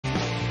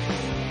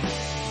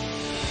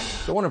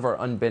So one of our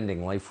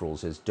unbending life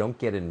rules is don't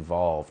get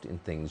involved in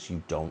things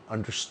you don't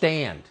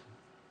understand.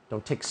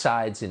 Don't take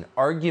sides in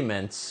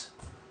arguments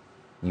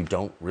you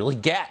don't really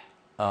get.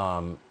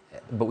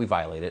 But we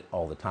violate it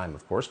all the time,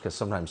 of course, because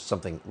sometimes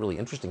something really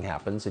interesting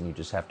happens and you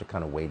just have to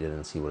kind of wait in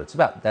and see what it's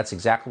about. That's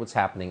exactly what's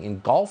happening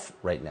in golf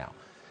right now.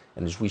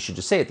 And as we should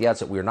just say at the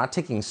outset, we are not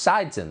taking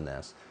sides in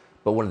this,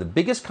 but one of the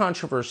biggest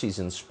controversies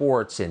in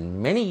sports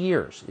in many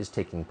years is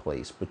taking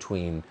place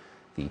between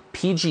the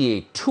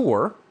PGA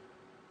Tour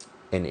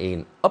and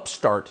an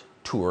upstart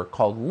tour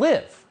called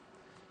LIV.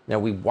 Now,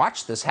 we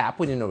watched this happen.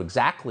 We didn't know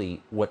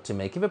exactly what to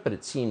make of it, but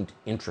it seemed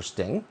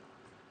interesting.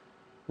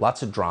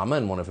 Lots of drama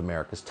in one of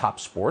America's top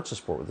sports, a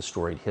sport with a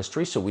storied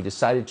history. So we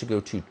decided to go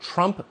to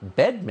Trump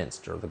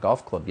Bedminster, the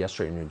golf club,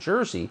 yesterday in New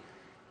Jersey,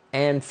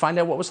 and find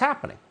out what was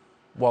happening.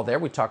 While there,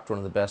 we talked to one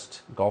of the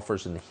best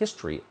golfers in the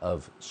history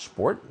of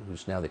sport,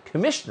 who's now the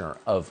commissioner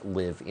of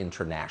LIV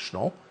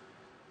International,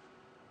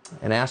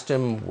 and asked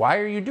him, why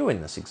are you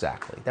doing this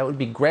exactly? That would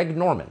be Greg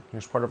Norman.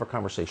 Here's part of our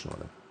conversation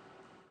with him.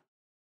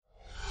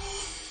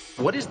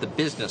 What is the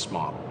business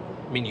model?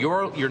 I mean,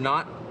 you're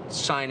not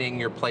signing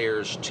your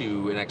players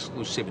to an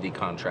exclusivity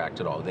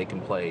contract at all. They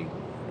can play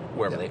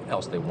wherever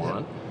else they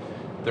want.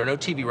 There are no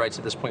TV rights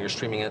at this point. You're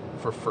streaming it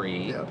for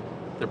free.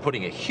 They're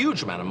putting a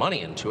huge amount of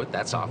money into it.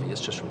 That's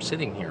obvious just from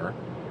sitting here.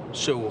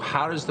 So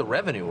how does the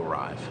revenue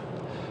arrive?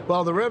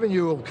 Well, the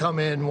revenue will come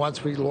in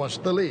once we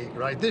launch the league,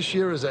 right? This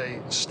year is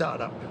a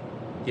startup.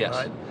 Yes.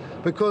 Right?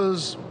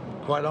 Because,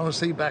 quite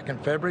honestly, back in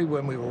February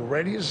when we were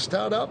ready to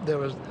start up, there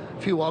was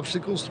a few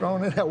obstacles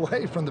thrown in our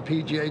way from the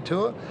PGA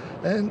Tour.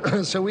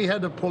 And so we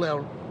had to pull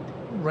our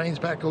reins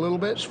back a little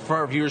bit. For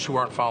our viewers who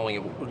aren't following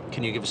it,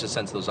 can you give us a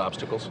sense of those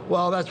obstacles?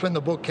 Well, that's when the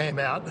book came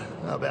out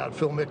about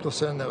Phil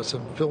Mickelson.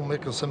 Phil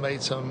Mickelson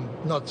made some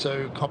not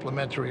so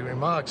complimentary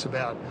remarks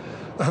about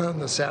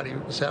the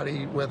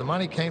Saudi, where the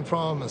money came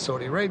from, and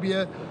Saudi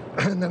Arabia,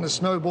 and then it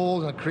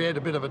snowballed and it created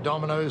a bit of a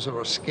dominoes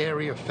or a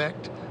scary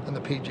effect, and the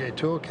PGA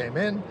Tour came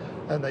in,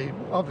 and they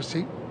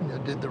obviously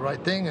did the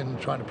right thing and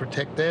trying to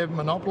protect their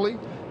monopoly,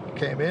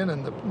 came in,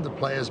 and the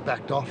players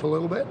backed off a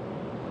little bit.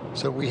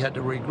 So we had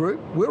to regroup.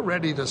 We're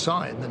ready to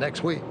sign the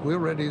next week. We're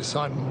ready to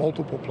sign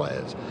multiple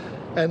players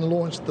and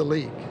launch the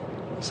league.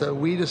 So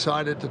we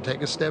decided to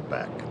take a step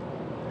back,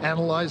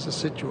 analyze the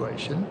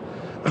situation.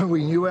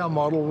 We knew our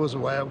model was the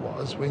way it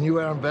was. We knew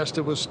our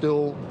investor was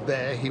still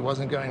there. He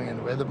wasn't going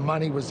anywhere. The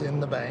money was in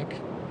the bank,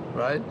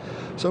 right?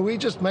 So we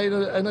just made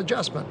an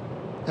adjustment.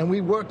 And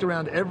we worked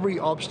around every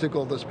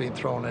obstacle that's been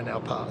thrown in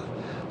our path.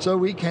 So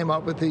we came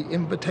up with the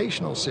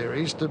Invitational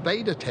Series to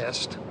beta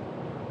test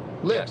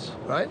LIV,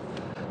 right?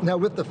 Now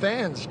with the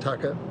fans,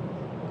 Tucker,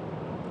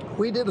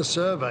 we did a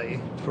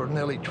survey for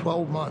nearly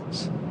 12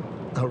 months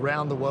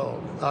around the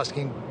world,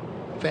 asking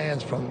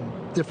fans from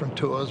different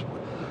tours,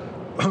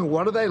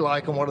 what do they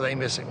like and what are they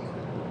missing?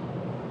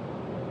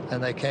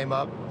 And they came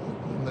up,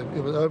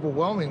 it was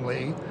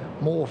overwhelmingly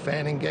more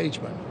fan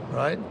engagement,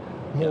 right?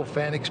 More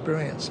fan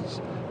experiences,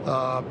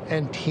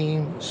 and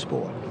team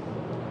sport.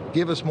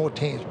 Give us more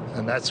teams,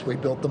 and we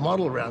built the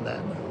model around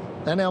that.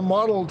 And our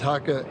model,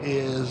 Tucker,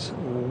 is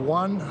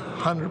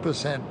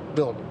 100%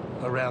 built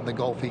around the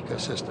golf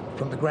ecosystem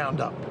from the ground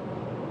up.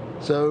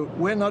 So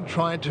we're not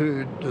trying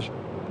to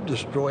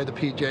destroy the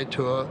PGA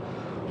Tour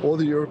or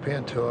the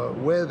European Tour.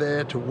 We're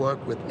there to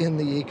work within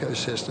the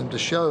ecosystem to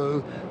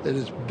show that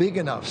it's big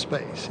enough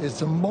space.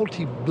 It's a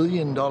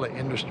multi-billion-dollar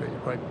industry,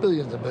 right?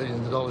 Billions and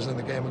billions of dollars in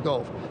the game of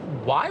golf.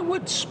 Why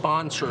would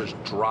sponsors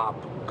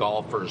drop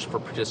golfers for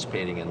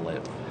participating in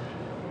LIV?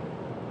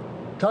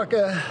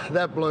 Tucker,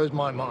 that blows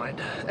my mind.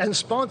 And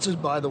sponsors,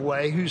 by the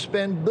way, who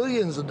spend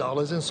billions of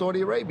dollars in Saudi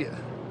Arabia.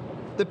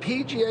 The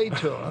PGA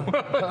Tour.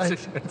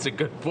 That's a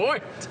good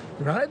point.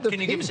 Right?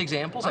 Can you give us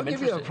examples? I'll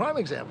give you a prime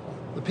example.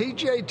 The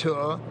PGA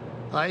Tour,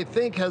 I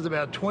think, has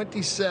about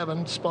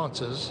 27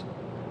 sponsors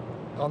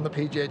on the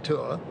PGA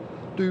Tour,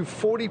 do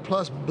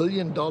 $40+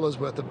 billion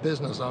worth of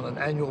business on an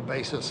annual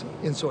basis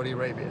in Saudi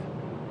Arabia.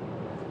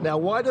 Now,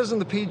 why doesn't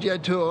the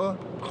PGA Tour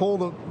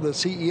call the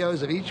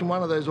CEOs of each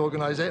one of those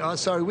organizations, oh,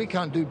 sorry, we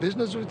can't do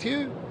business with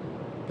you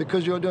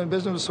because you're doing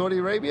business with Saudi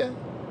Arabia?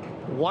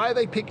 Why are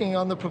they picking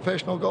on the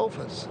professional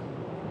golfers?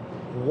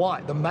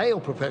 Why? The male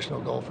professional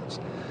golfers.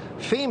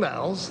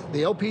 Females,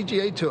 the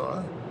LPGA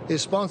Tour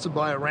is sponsored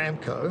by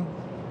Aramco,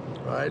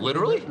 right?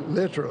 Literally?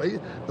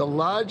 Literally. The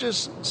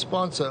largest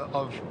sponsor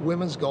of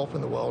women's golf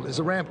in the world is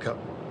Aramco.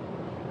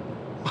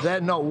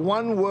 That not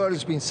one word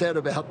has been said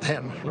about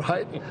them,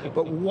 right?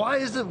 But why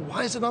is it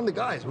on the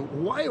guys?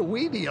 Why are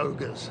we the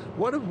ogres?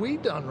 What have we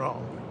done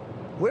wrong?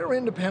 We're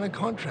independent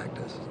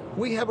contractors.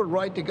 We have a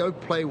right to go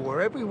play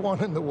wherever we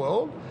want in the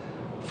world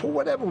for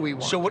whatever we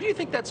want. So what do you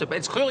think that's about?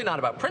 It's clearly not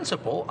about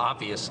principle,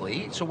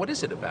 obviously. So what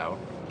is it about?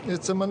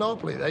 It's a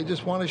monopoly. They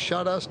just want to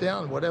shut us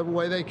down whatever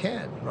way they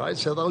can, right?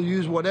 So they'll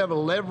use whatever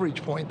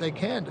leverage point they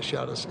can to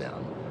shut us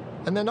down.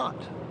 And they're not.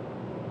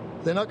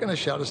 They're not going to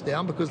shut us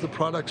down because the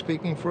product's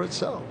speaking for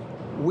itself.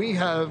 We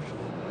have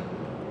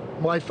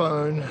my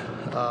phone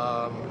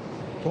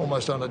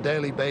almost on a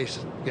daily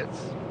basis gets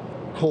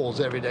calls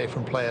every day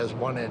from players. I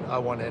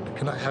want in.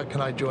 How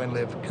can I join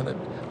LIV?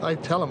 I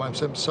tell them, I'm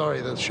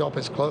sorry, the shop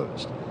is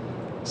closed.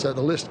 So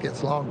the list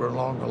gets longer and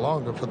longer and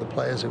longer for the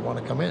players who want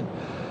to come in,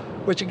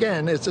 which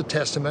again is a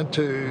testament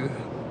to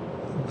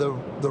the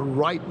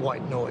right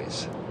white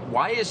noise.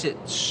 Why is it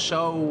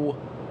so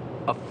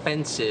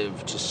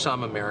offensive to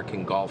some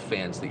American golf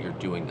fans that you're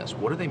doing this?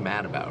 What are they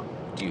mad about,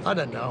 do you think? I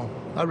don't know.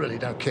 I really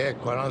don't care,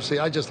 quite honestly.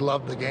 I just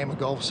love the game of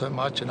golf so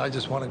much, and I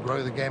just want to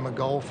grow the game of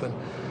golf.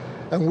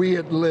 And we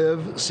at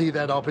LIV see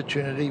that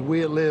opportunity.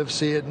 We at LIV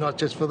see it not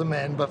just for the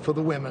men, but for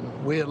the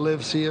women. We at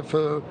LIV see it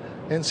for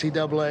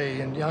NCAA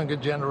and younger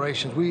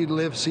generations. We at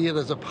LIV see it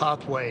as a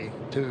pathway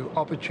to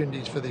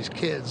opportunities for these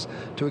kids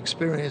to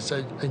experience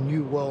a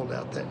new world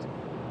out there.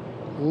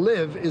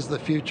 LIV is the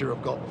future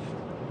of golf.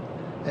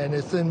 And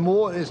it's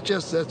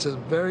that's a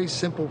very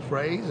simple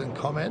phrase and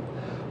comment,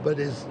 but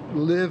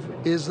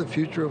LIV is the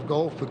future of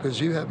golf, because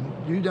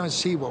you don't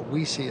see what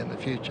we see in the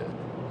future.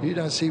 You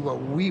don't see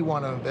what we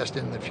want to invest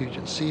in the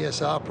future.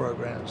 CSR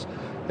programs,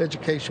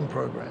 education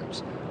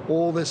programs,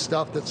 all this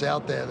stuff that's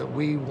out there that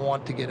we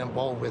want to get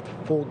involved with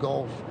for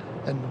golf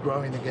and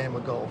growing the game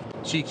of golf.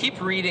 So you keep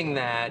reading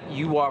that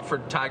you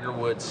offered Tiger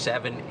Woods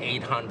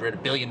 $700,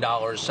 $800, $1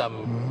 billion,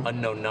 some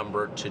unknown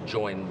number to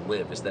join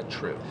LIV. Is that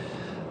true?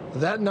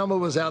 That number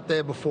was out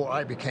there before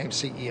I became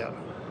CEO.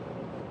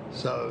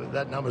 So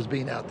that number's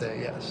been out there,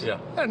 yes. Yeah.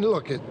 And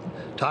look,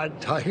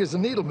 Tiger's a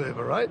needle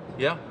mover, right?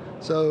 Yeah.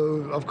 So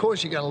of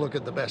course you're going to look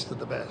at the best of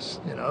the best,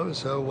 you know.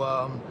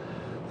 So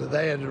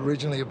they had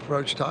originally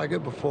approached Tiger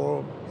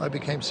before I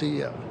became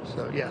CEO.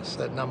 So yes,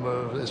 that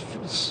number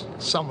is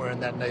somewhere in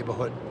that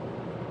neighborhood.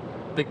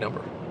 Big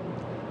number.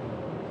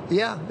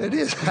 Yeah, it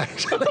is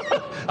actually.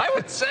 I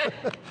would say.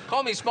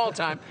 Call me small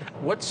time.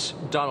 What's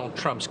Donald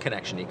Trump's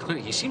connection?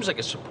 He seems like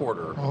a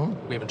supporter.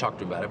 We haven't talked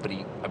to him about it,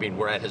 but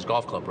we're at his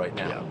golf club right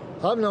now.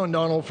 Yeah. I've known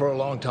Donald for a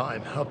long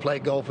time. I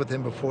played golf with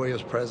him before he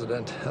was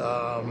president,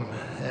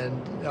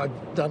 and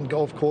I've done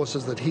golf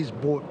courses that he's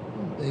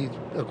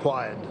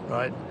acquired,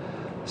 right?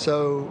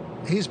 So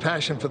his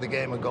passion for the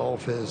game of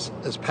golf is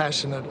as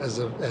passionate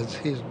as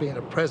he's been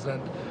a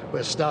president,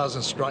 where stars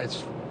and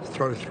stripes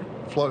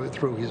flow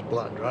through his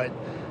blood, right?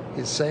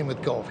 It's same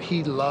with golf.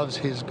 He loves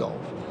his golf.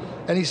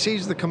 And he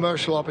sees the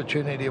commercial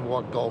opportunity of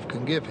what golf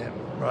can give him,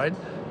 right?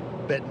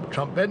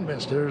 Trump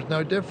Bedminster is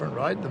no different,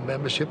 right? The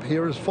membership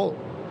here is full.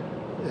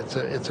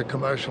 It's a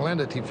commercial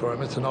entity for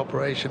him. It's an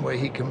operation where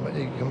he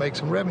can make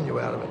some revenue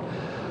out of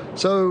it.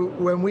 So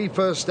when we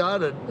first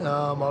started,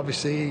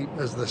 obviously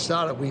as the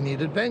startup, we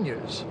needed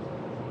venues.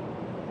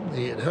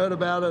 He had heard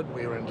about it.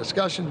 We were in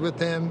discussions with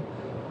him,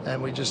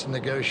 and we just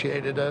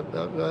negotiated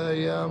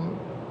a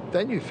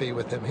venue fee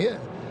with him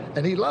here,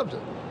 and he loved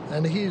it.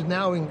 And he's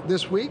now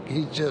this week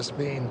he's just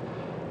been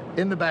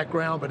in the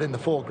background but in the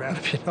foreground,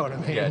 if you know what I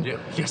mean. Yeah, I do.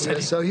 Yes, I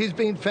do. So he's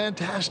been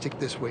fantastic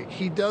this week.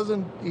 He's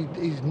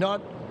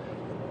not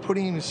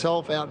putting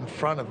himself out in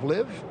front of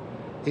LIV.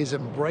 He's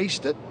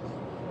embraced it.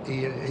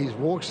 He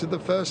walks to the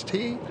first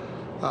tee.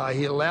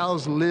 He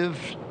allows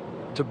LIV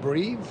to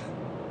breathe,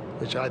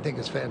 which I think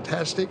is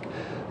fantastic.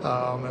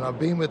 And I've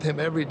been with him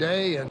every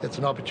day, and it's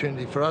an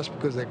opportunity for us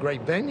because they're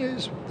great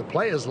venues. The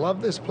players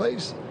love this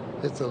place.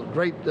 It's a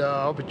great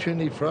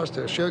opportunity for us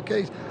to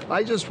showcase.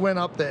 I just went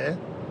up there,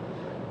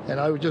 and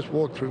I would just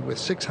walk through with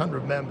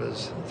 600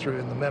 members through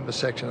in the member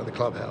section of the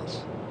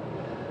clubhouse.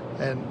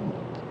 And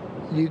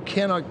you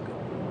cannot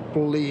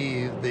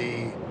believe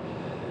the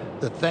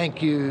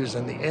thank yous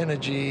and the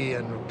energy,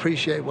 and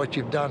appreciate what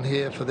you've done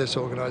here for this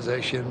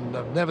organization.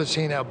 I've never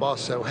seen our boss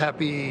so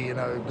happy. You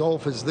know,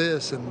 golf is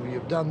this, and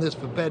you've done this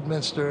for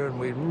Bedminster, and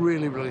we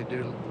really, really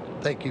do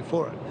thank you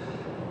for it.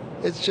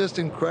 It's just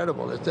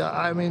incredible.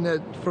 I mean,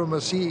 from a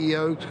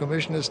CEO,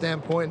 commissioner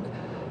standpoint,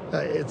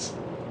 it's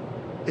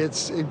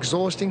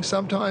exhausting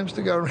sometimes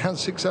to go around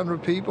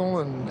 600 people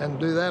and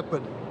do that,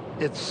 but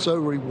it's so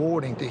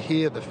rewarding to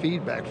hear the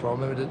feedback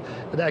from him.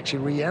 It actually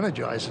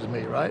re-energizes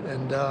me, right?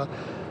 And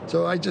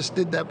so I just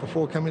did that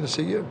before coming to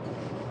see you.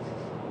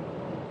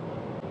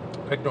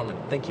 Craig Norman,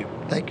 thank you.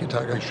 Thank you,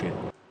 Tucker. Appreciate it.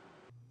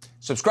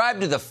 Subscribe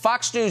to the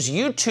Fox News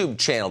YouTube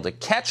channel to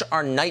catch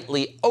our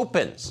nightly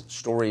opens,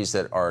 stories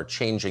that are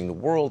changing the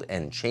world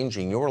and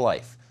changing your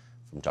life.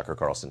 From Tucker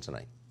Carlson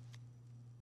tonight.